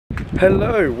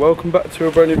Hello, welcome back to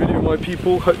a brand new video, my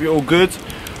people. Hope you're all good.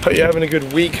 Hope you're having a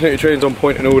good week and your training's on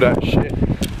point and all that shit.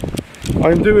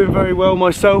 I'm doing very well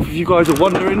myself, if you guys are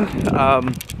wondering.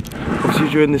 Obviously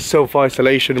during this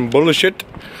self-isolation and bullshit.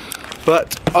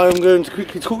 But I'm going to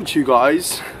quickly talk to you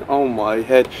guys. Oh my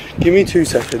head. Give me 2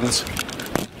 seconds.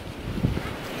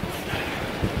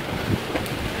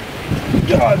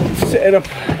 God, setting up.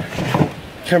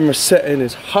 Camera setting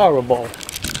is horrible.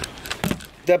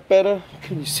 That better?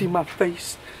 Can you see my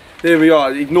face? There we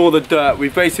are. Ignore the dirt.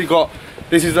 We've basically got,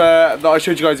 this is that I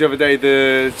showed you guys the other day,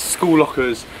 the school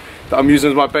lockers that I'm using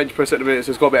as my bench press at the minute.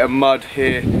 So it's got a bit of mud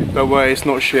here. Don't worry, it's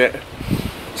not shit. It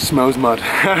smells mud.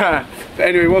 But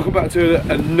anyway, welcome back to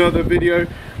another video.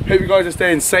 Hope you guys are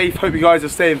staying safe. Hope you guys are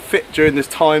staying fit during this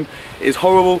time. It is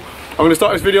horrible. I'm going to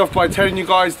start this video off by telling you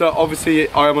guys that obviously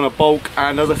I am on a bulk,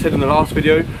 and as I said in the last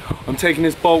video, I'm taking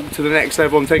this bulk to the next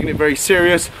level. I'm taking it very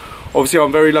serious. Obviously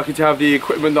I'm very lucky to have the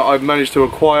equipment that I've managed to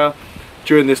acquire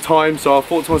during this time, so I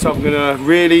thought to myself I'm going to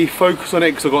really focus on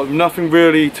it because I've got nothing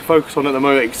really to focus on at the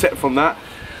moment except from that.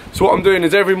 So what I'm doing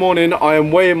is every morning I am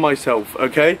weighing myself,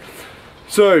 okay?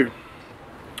 So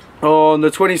on the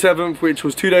 27th, which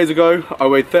was 2 days ago, I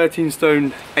weighed 13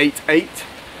 stone 8'8".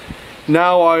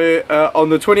 Now on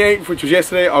the 28th, which was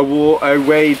yesterday, I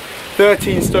weighed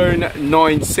 13 stone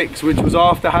 9'6", which was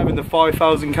after having the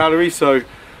 5,000 calories, so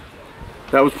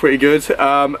that was pretty good.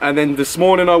 And then this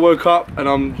morning I woke up and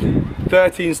I'm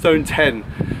 13 stone 10.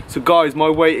 So guys, my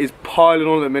weight is piling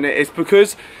on at the minute.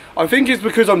 I think it's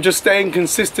because I'm just staying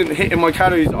consistent hitting my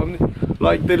calories. I'm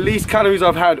like the least calories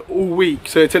I've had all week.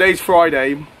 So today's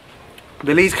Friday.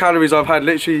 The least calories I've had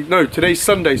literally, no, today's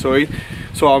Sunday, sorry.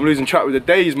 So I'm losing track with the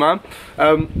days, man.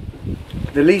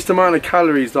 The least amount of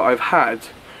calories that I've had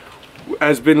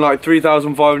has been like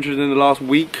 3,500 in the last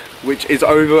week, which is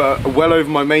well over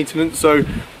my maintenance. So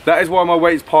that is why my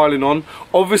weight's piling on.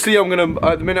 Obviously at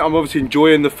the minute I'm obviously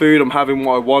enjoying the food, I'm having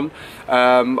what I want.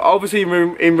 Obviously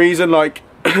in reason, like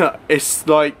it's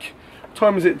like, what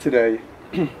time is it today?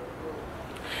 What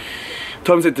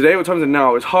time is it today? What time is it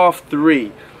now? It's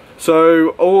 3:30. So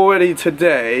already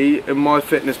today in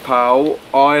MyFitnessPal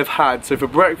I've had, so for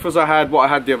breakfast I had what I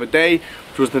had the other day,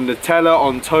 which was the Nutella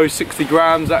on toast, 60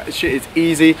 grams, that shit is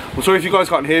easy. I'm sorry if you guys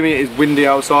can't hear me, it is windy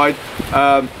outside.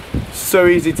 So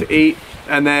easy to eat.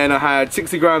 And then I had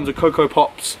 60 grams of Cocoa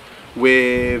Pops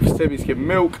with semi-skim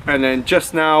milk, and then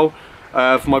just now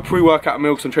for my pre-workout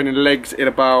milks, I'm training legs in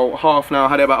about half an hour. I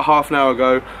had it about half an hour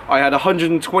ago. I had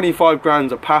 125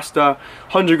 grams of pasta,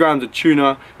 100 grams of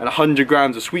tuna, and 100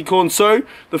 grams of sweet corn. So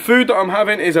the food that I'm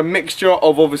having is a mixture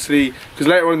of, obviously, because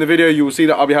later on in the video you will see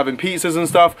that I'll be having pizzas and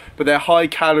stuff, but they're high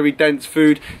calorie dense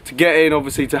food to get in,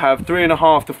 obviously, to have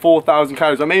 3,500 to 4,000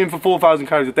 calories. I'm aiming for 4,000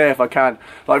 calories a day if I can.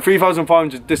 Like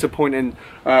 3,500 is a disappointing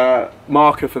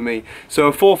marker for me.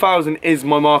 So 4,000 is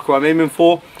my marker I'm aiming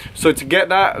for. So to get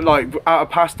that, like, out of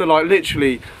pasta, like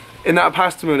literally in that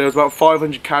pasta meal there was about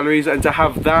 500 calories, and to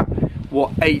have that,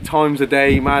 what, 8 times a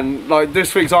day, man, like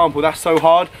this for example, that's so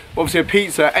hard. Obviously a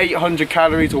pizza, 800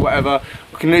 calories or whatever,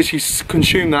 I can literally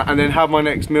consume that and then have my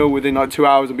next meal within like 2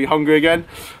 hours and be hungry again.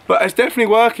 But it's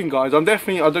definitely working, guys. I'm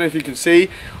definitely, I don't know if you can see,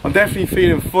 I'm definitely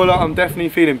feeling fuller, I'm definitely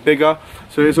feeling bigger,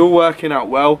 so it's all working out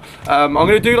well. I'm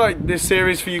gonna do like this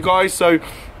series for you guys, so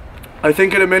I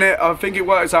think in a minute, I think it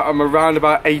works out I'm around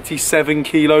about 87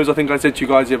 kilos, I think I said to you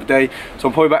guys the other day. So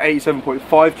I'm probably about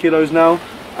 87.5 kilos now.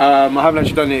 I haven't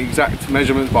actually done the exact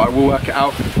measurements, but I will work it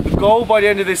out. The goal by the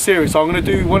end of this series, so I'm going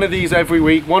to do one of these every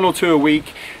week, 1 or 2 a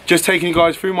week, just taking you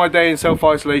guys through my day in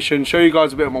self-isolation, show you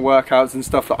guys a bit of my workouts and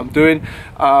stuff that I'm doing.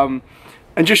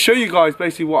 And just show you guys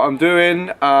basically what I'm doing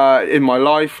in my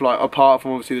life, like apart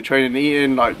from obviously the training and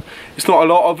eating. Like it's not a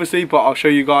lot obviously, but I'll show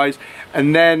you guys.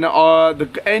 And then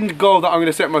the end goal that I'm going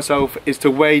to set myself is to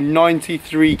weigh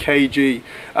 93 kg.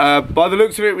 By the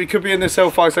looks of it, we could be in this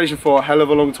self-isolation for a hell of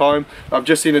a long time. I've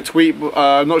just seen a tweet,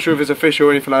 I'm not sure if it's official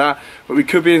or anything like that, but we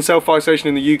could be in self-isolation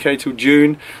in the UK till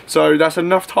June. So that's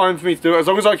enough time for me to do it. As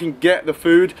long as I can get the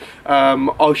food,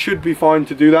 I should be fine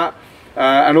to do that.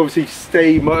 And obviously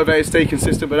stay motivated, stay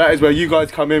consistent, but that is where you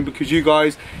guys come in, because you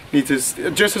guys need to,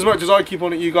 just as much as I keep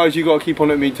on it, you got to keep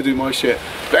on at me to do my shit.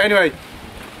 But anyway,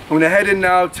 I'm going to head in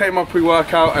now, take my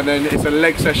pre-workout, and then it's a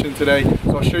leg session today,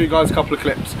 so I'll show you guys a couple of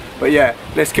clips. But yeah,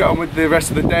 let's get on with the rest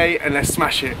of the day and let's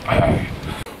smash it.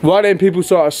 Right then, people,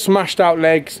 so I smashed out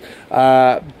legs.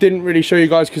 Didn't really show you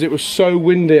guys because it was so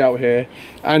windy out here,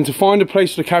 and to find a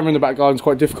place for the camera in the back garden is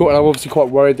quite difficult, and I'm obviously quite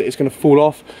worried that it's going to fall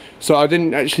off, so I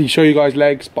didn't actually show you guys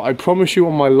legs. But I promise you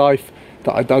on my life,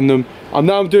 that I've done them. I'm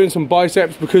now doing some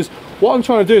biceps because what I'm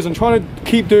trying to do is I'm trying to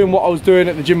keep doing what I was doing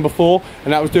at the gym before,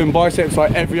 and that was doing biceps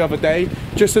like every other day,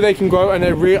 just so they can grow. And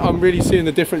I'm really seeing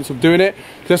the difference of doing it.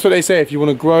 That's what they say, if you want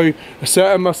to grow a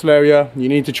certain muscle area, you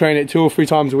need to train it 2 or 3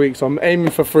 times a week. So I'm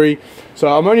aiming for 3. So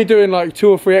I'm only doing like 2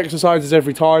 or 3 exercises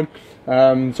every time.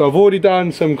 So I've already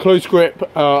done some close grip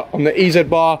on the EZ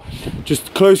bar,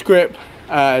 just close grip,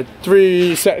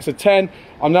 3 sets of 10.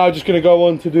 I'm now just going to go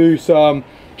on to do some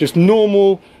just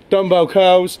normal dumbbell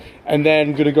curls, and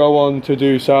then going to go on to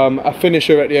do a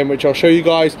finisher at the end, which I'll show you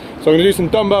guys. So I'm going to do some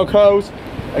dumbbell curls.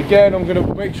 Again, I'm going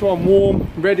to make sure I'm warm,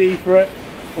 ready for it.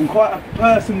 I'm quite a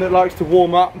person that likes to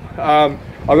warm up. I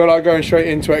don't like going straight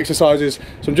into exercises,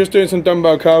 so I'm just doing some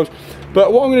dumbbell curls.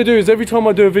 But what I'm going to do is every time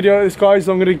I do a video like this, guys,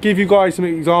 I'm going to give you guys some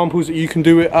examples that you can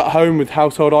do it at home with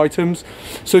household items.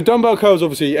 So dumbbell curls,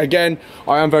 obviously, again,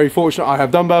 I am very fortunate. I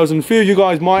have dumbbells, and a few of you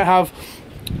guys might have,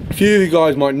 a few of you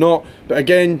guys might not. But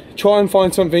again, try and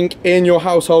find something in your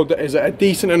household that is at a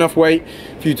decent enough weight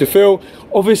for you to feel.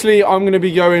 Obviously, I'm going to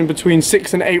be going between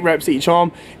 6 and 8 reps each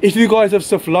arm. If you guys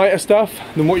have lighter stuff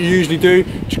than what you usually do,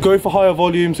 just go for higher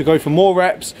volumes, or go for more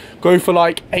reps. Go for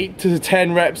like 8 to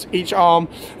 10 reps each arm,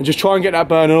 and just try and get that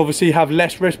burn, and obviously have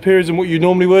less rest periods than what you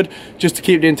normally would, just to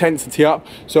keep the intensity up.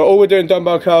 So all we're doing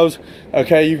dumbbell curls.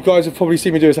 Okay, you guys have probably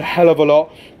seen me do this a hell of a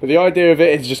lot, but the idea of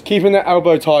it is just keeping that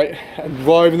elbow tight and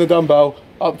driving the dumbbell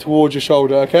up towards your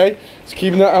shoulder. Okay, so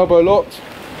keeping that elbow locked.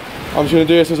 I'm just going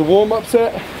to do this as a warm-up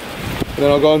set, and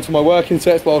then I'll go into my working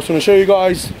sets. But I was going to show you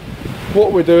guys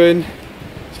what we're doing.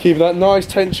 Just keeping that nice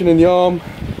tension in the arm,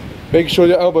 making sure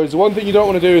your elbows. The one thing you don't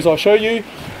want to do is I'll show you.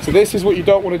 So this is what you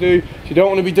don't want to do. You don't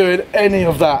want to be doing any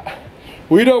of that.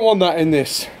 We don't want that in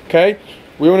this. Okay,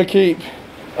 we want to keep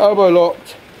elbow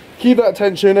locked, keep that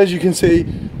tension. As you can see,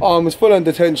 arm is full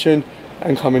under tension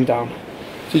and coming down.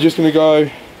 So you're just going to go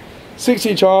 6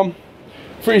 each arm,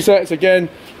 3 sets. Again,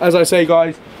 as I say,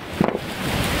 guys,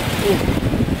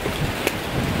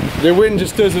 the wind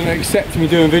just doesn't accept me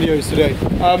doing videos today.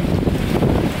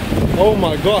 Oh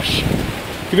my gosh,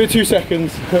 give it 2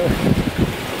 seconds.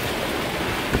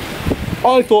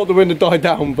 I thought the wind had died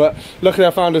down, but luckily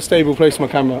I found a stable place for my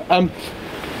camera.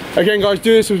 Again, guys,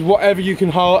 do this with whatever you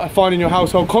can find in your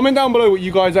household. Comment down below what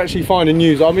you guys actually find and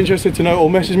use. I'm interested to know, or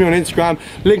message me on Instagram.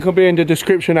 Link will be in the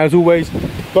description as always.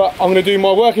 But I'm going to do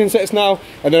my working sets now,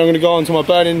 and then I'm going to go on to my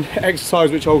burning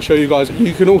exercise, which I'll show you guys.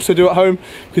 You can also do at home,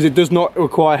 because it does not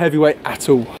require heavy weight at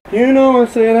all. You know I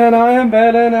say that I am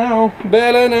better now,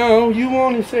 better now. You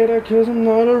only say that because I'm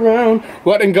not around.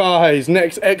 Right then, guys,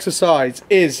 next exercise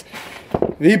is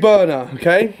the burner.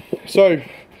 Okay, so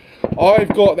I've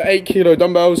got the 8 kilo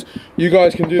dumbbells. You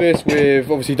guys can do this with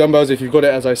obviously dumbbells if you've got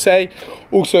it, as I say.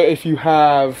 Also, if you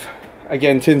have,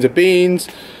 again, tins of beans,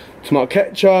 tomato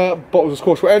ketchup, bottles of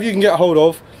squash, whatever you can get a hold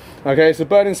of. Okay, it's a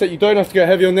burning set. You don't have to go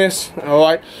heavy on this. All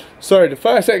right, so the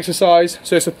first exercise,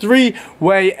 so it's a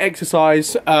 3-way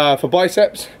exercise for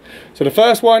biceps. So the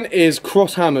first one is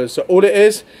cross hammers. So all it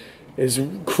is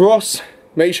cross.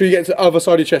 Make sure you get to the other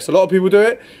side of your chest. A lot of people do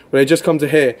it where they just come to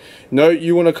here. No,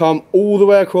 you want to come all the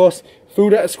way across, feel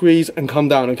that squeeze, and come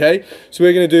down. Okay, so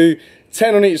we're going to do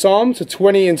 10 on each arm, so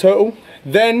 20 in total.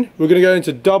 Then we're going to go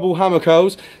into double hammer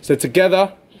curls. So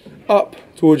together, up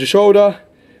towards your shoulder,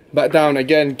 back down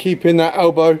again, keeping that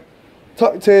elbow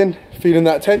tucked in, feeling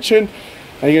that tension.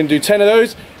 And you're going to do 10 of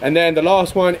those. And then the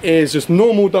last one is just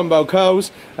normal dumbbell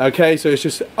curls. Okay, so it's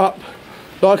just up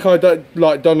like I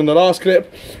done in the last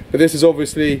clip, but this is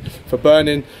obviously for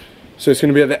burning. So it's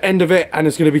going to be at the end of it, and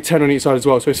it's going to be 10 on each side as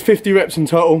well. So it's 50 reps in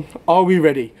total. Are we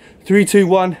ready? 3, 2,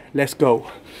 1, let's go.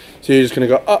 So you're just going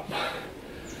to go up,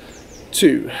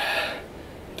 2,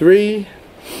 3,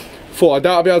 4. I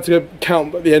doubt I'll be able to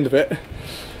count at the end of it.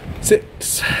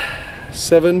 6,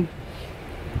 7,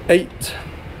 8,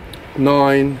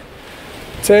 9,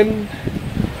 10,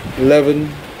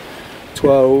 11,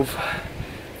 12,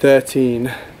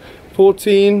 13,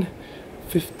 14,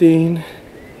 15,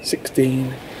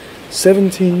 16,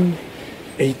 17,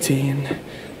 18,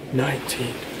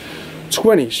 19,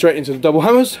 20. Straight into the double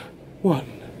hammers. 1,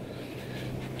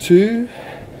 2,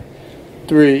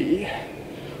 3,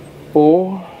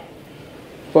 4,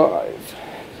 5,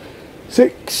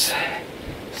 6,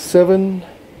 7,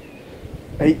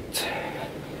 8,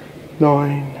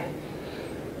 9,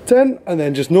 10, and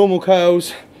then just normal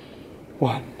curls.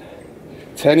 1,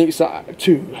 10 each side.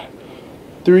 2,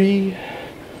 3,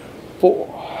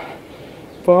 4,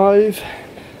 5,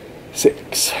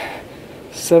 6,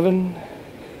 7,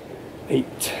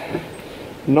 8,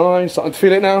 9. Starting to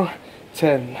feel it now.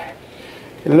 10,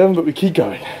 11, but we keep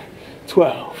going.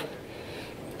 12,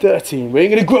 13. We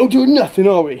ain't gonna grow to nothing,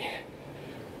 are we?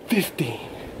 15,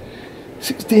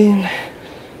 16,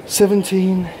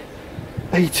 17,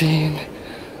 18,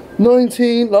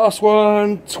 19, last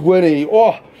one, 20.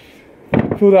 Oh,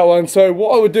 feel that one. So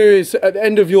what I would do is at the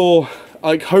end of your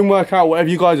like home workout, whatever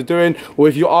you guys are doing, or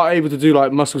if you are able to do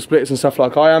like muscle splits and stuff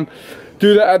like I am,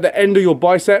 do that at the end of your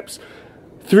biceps.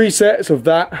 3 sets of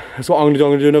that. That's what I'm gonna do.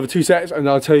 I'm gonna do another 2 sets, and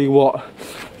I'll tell you what,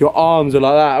 your arms are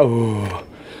like that. Oh,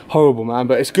 horrible, man,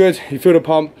 but it's good. You feel the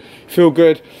pump, feel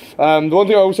good. The one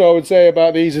thing I would say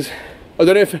about these is, I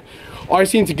don't know if I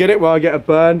seem to get it where I get a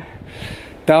burn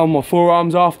down my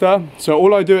forearms after. So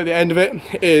all I do at the end of it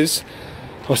is,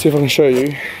 I'll see if I can show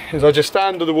you, is I just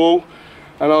stand on the wall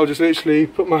and I'll just literally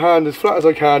put my hand as flat as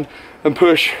I can and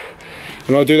push,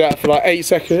 and I'll do that for like 8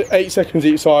 seconds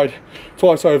each side,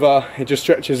 twice over. It just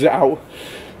stretches it out.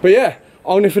 But yeah,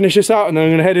 I'm gonna finish this out and then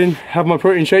I'm gonna head in, have my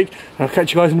protein shake, and I'll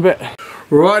catch you guys in a bit.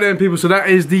 Right then people, so that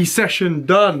is the session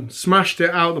done. Smashed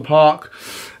it out of the park.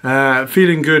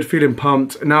 Feeling good, feeling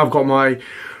pumped. Now I've got my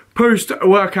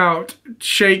post-workout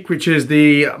shake, which is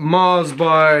the Mars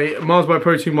by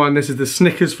Protein one. This is the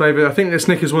Snickers flavour. I think the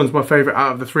Snickers one's my favourite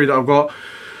out of the 3 that I've got.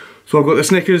 So I've got the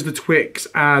Snickers, the Twix,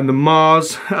 and the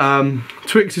Mars.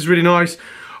 Twix is really nice.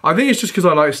 I think it's just because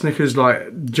I like Snickers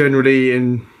like generally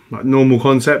in like normal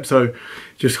concept, so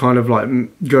just kind of like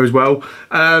goes well.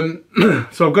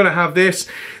 So I'm gonna have this,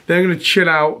 then I'm gonna chill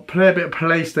out, play a bit of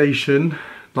PlayStation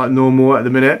like normal at the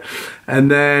minute, and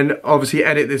then obviously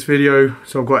edit this video.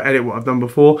 So I've got to edit what I've done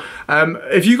before.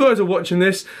 If you guys are watching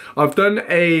this, I've done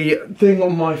a thing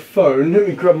on my phone. Let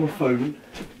me grab my phone.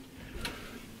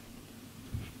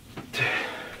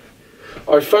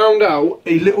 I found out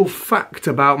a little fact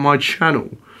about my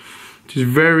channel, which is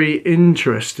very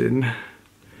interesting.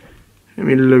 Let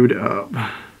me load it up.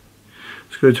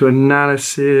 Let's go to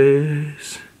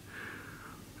analysis.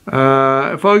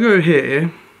 If I go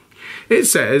here, it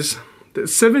says that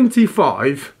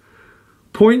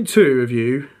 75.2 of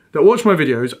you that watch my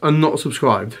videos are not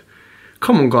subscribed.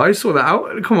 Come on guys, sort that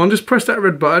out. Come on, just press that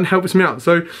red button, helps me out.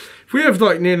 So if we have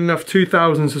like nearly enough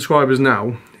 2,000 subscribers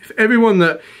now, if everyone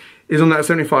that is on that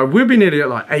 75, we'll be nearly at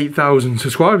like 8,000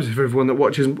 subscribers if everyone that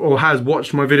watches or has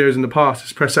watched my videos in the past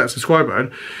has pressed that subscribe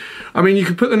button. I mean, you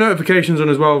can put the notifications on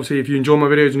as well, obviously, if you enjoy my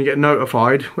videos and you get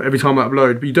notified every time I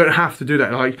upload, but you don't have to do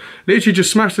that. Like, literally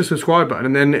just smash the subscribe button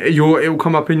and then it will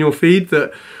come up in your feed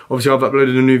that, obviously, I've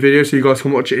uploaded a new video, so you guys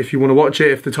can watch it if you want to watch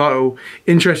it, if the title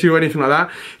interests you or anything like that.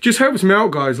 It just helps me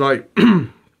out, guys. Like,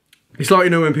 it's like, you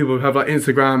know, when people have like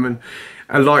Instagram and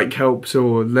a like helps,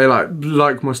 or they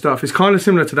like my stuff. It's kind of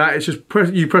similar to that. It's just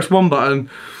you press one button.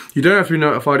 You don't have to be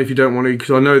notified if you don't want to,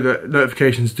 because I know that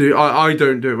notifications do. I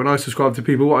don't do it. When I subscribe to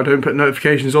people, I don't put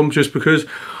notifications on just because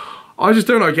I just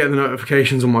don't like getting the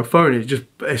notifications on my phone. It's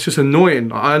just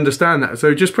annoying. I understand that.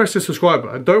 So just press the subscribe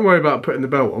button. Don't worry about putting the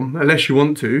bell on unless you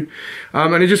want to.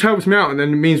 And it just helps me out, and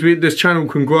then it means this channel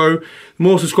can grow. The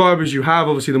more subscribers you have,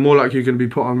 obviously, the more likely you're going to be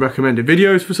put on recommended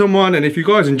videos for someone. And if you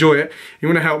guys enjoy it, you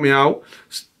want to help me out,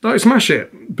 like, smash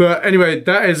it. But anyway,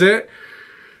 that is it.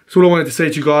 That's all I wanted to say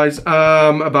to you guys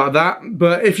about that.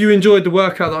 But if you enjoyed the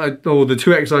workout or the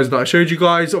 2 exercises that I showed you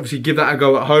guys, obviously give that a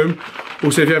go at home.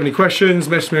 Also, if you have any questions,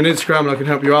 message me on Instagram and I can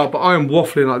help you out. But I am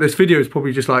waffling. Like, this video is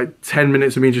probably just like 10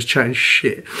 minutes of me just chatting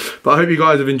shit. But I hope you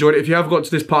guys have enjoyed it. If you have got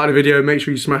to this part of the video, make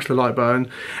sure you smash the like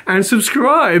button and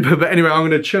subscribe. But anyway, I'm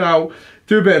going to chill out,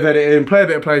 do a bit of editing, play a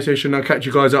bit of PlayStation, and I'll catch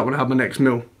you guys up when I have my next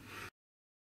meal.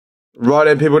 Right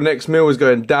then, people, next meal is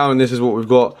going down. This is what we've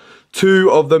got.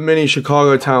 2 of the mini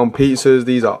Chicago Town pizzas.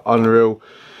 These are unreal.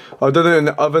 I've done it in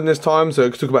the oven this time, so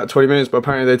it took about 20 minutes, but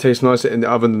apparently they taste nicer in the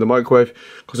oven than the microwave.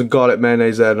 Got some garlic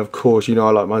mayonnaise there, and of course, you know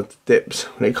I like my dips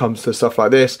when it comes to stuff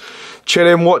like this.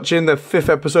 Chilling, watching the 5th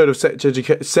episode of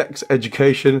Sex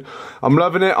Education. I'm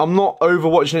loving it. I'm not over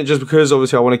watching it just because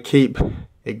obviously I want to keep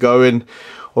it going.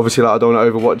 Obviously, like, I don't want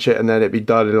to overwatch it and then it be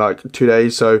done in like 2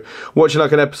 days. So watching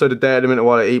like an episode a day at the minute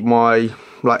while I eat my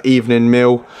like evening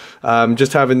meal.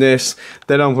 Just having this,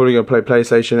 then I'm probably gonna play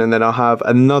PlayStation, and then I'll have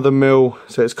another meal.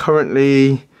 So it's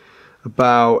currently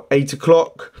about 8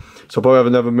 o'clock. So I'll probably have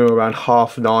another meal around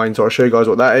 9:30. So I'll show you guys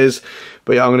what that is.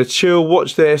 But yeah, I'm gonna chill,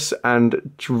 watch this,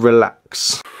 and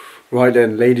relax. Right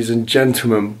then, ladies and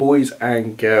gentlemen, boys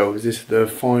and girls, this is the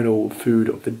final food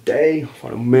of the day,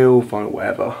 final meal, final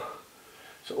whatever.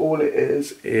 So all it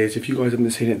is if you guys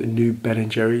haven't seen it, the new Ben &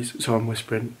 Jerry's. So I'm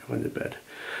whispering, I went to bed.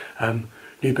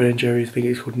 New Ben & Jerry's, I think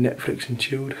it's called Netflix and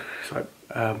Chilled. It's like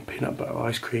peanut butter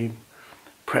ice cream,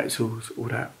 pretzels, all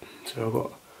that. So I've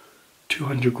got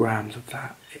 200 grams of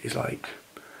that. It is like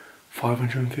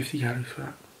 550 calories for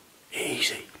that.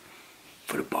 Easy,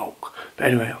 for the bulk. But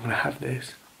anyway, I'm gonna have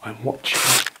this. I'm watching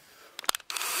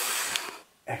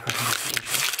Echo,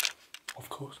 of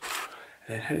course.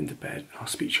 and then heading to bed. I'll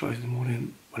speak to you guys in the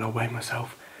morning when I weigh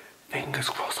myself. Fingers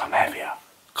crossed I'm heavier.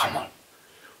 Come on,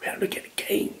 we have to get the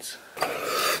gains.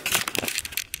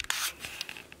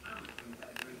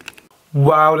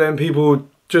 Wow then people,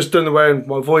 just done the way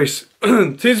my voice,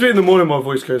 seems to be in the morning my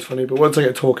voice goes funny, but once I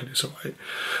get talking it's alright.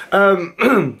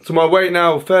 So my weight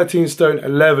now, 13 stone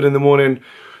 11 in the morning.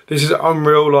 This is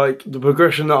unreal, like the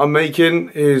progression that I'm making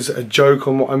is a joke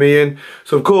on what I'm eating.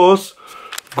 So of course,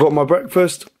 I've got my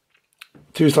breakfast,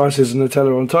 2 slices of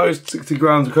Nutella on toast, 60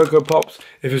 grams of Cocoa Pops.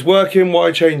 If it's working,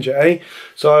 why change it, eh?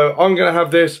 So I'm gonna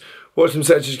have this, watch some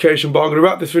sex education, but I'm gonna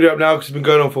wrap this video up now because it's been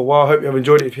going on for a while. I hope you have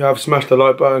enjoyed it. If you have, smash the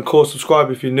like button, of course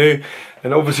subscribe if you're new,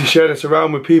 and obviously share this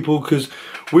around with people because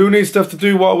we all need stuff to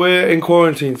do while we're in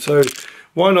quarantine. So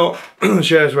why not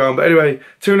share this around? But anyway,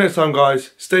 till next time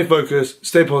guys, stay focused,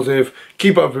 stay positive,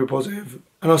 keep up being positive,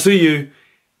 and I'll see you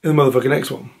in the motherfucking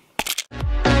next one.